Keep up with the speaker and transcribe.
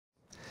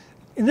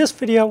In this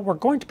video, we're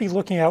going to be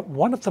looking at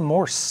one of the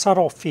more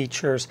subtle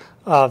features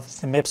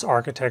of the MIPS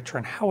architecture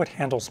and how it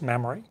handles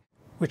memory,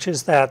 which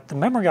is that the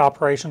memory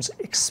operations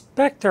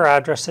expect their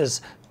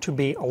addresses to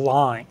be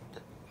aligned.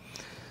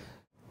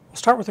 We'll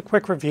start with a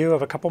quick review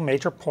of a couple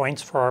major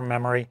points for our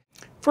memory.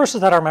 First is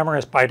that our memory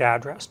is byte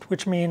addressed,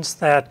 which means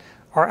that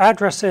our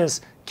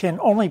addresses can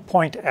only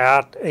point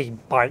at a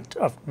byte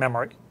of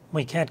memory.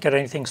 We can't get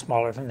anything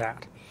smaller than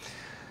that.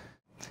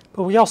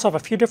 But we also have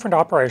a few different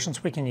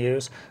operations we can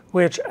use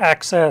which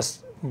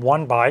access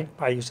one byte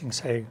by using,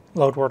 say,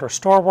 load word or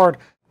store word,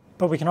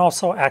 but we can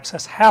also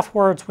access half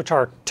words, which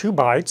are 2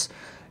 bytes,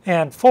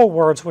 and full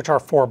words, which are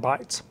 4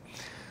 bytes.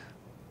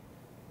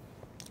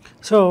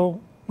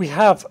 So we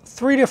have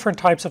 3 different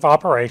types of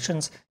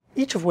operations,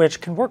 each of which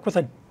can work with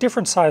a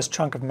different sized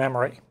chunk of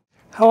memory.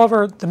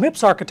 However, the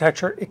MIPS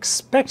architecture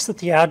expects that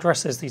the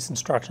addresses these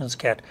instructions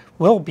get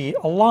will be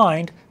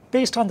aligned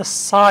based on the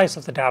size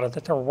of the data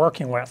that they're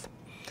working with.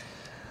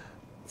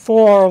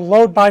 For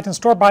load byte and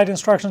store byte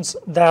instructions,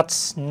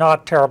 that's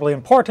not terribly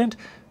important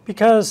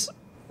because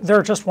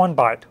they're just 1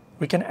 byte.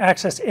 We can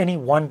access any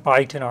 1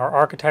 byte in our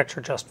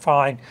architecture just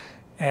fine,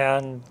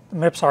 and the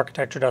MIPS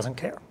architecture doesn't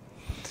care.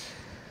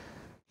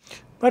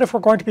 But if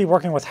we're going to be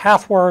working with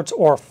half words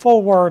or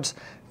full words,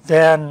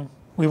 then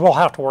we will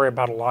have to worry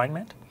about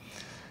alignment.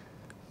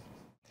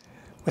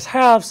 With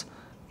halves,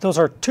 those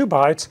are 2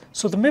 bytes,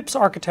 so the MIPS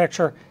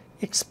architecture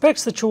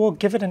expects that you will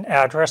give it an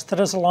address that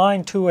is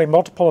aligned to a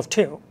multiple of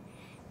 2.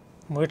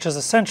 Which is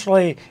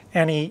essentially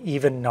any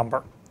even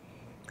number.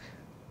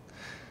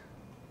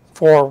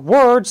 For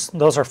words,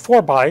 those are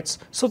 4 bytes,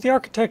 so the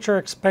architecture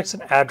expects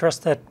an address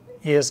that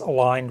is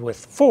aligned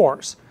with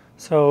 4s,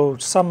 so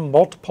some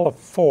multiple of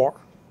 4.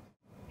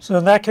 So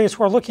in that case,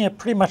 we're looking at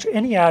pretty much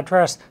any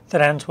address that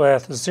ends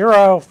with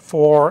 0,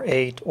 4,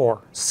 8,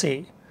 or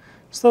C.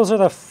 So those are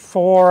the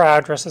 4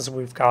 addresses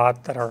we've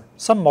got that are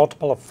some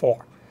multiple of 4.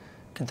 You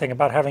can think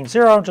about having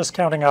 0, just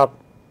counting up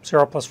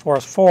 0 plus 4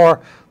 is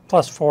 4,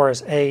 plus 4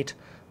 is 8,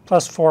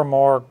 plus 4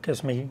 more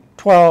gives me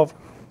 12,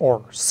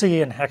 or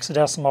C in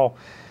hexadecimal,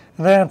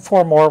 and then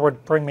 4 more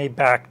would bring me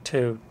back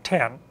to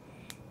 10,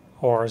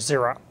 or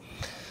 0.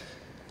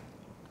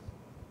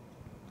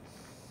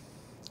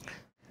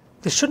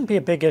 This shouldn't be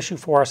a big issue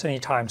for us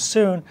anytime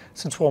soon,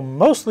 since we'll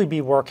mostly be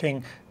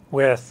working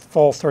with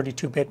full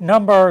 32-bit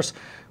numbers.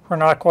 We're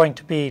not going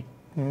to be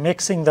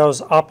mixing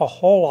those up a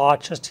whole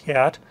lot just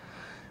yet.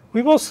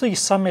 We will see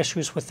some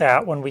issues with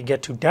that when we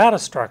get to data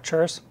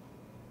structures.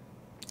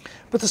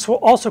 But this will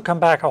also come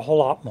back a whole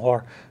lot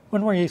more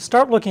when we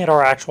start looking at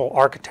our actual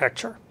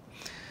architecture.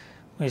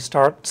 We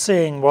start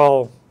seeing,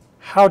 well,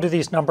 how do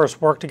these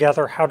numbers work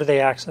together? How do they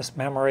access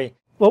memory?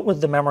 What would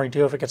the memory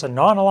do if it gets a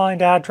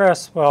non-aligned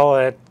address? Well,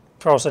 it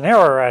throws an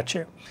error at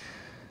you.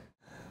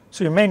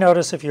 So you may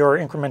notice if you're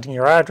incrementing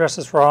your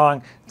addresses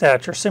wrong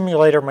that your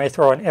simulator may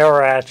throw an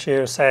error at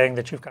you saying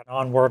that you've got an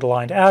on-word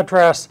aligned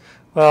address.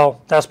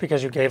 Well, that's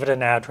because you gave it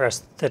an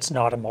address that's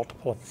not a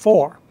multiple of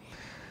 4.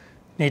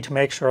 Need to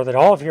make sure that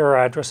all of your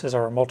addresses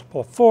are a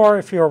multiple of 4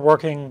 if you're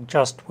working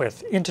just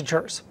with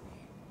integers.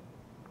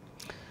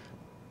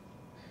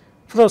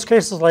 For those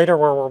cases later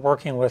where we're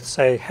working with,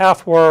 say,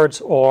 half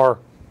words or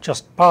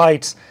just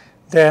bytes,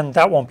 then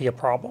that won't be a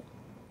problem.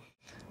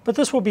 But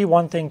this will be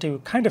one thing to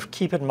kind of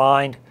keep in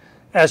mind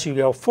as you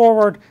go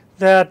forward,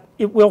 that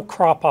it will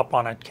crop up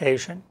on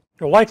occasion.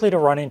 You're likely to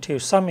run into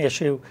some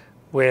issue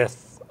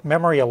with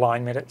memory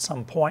alignment at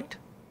some point.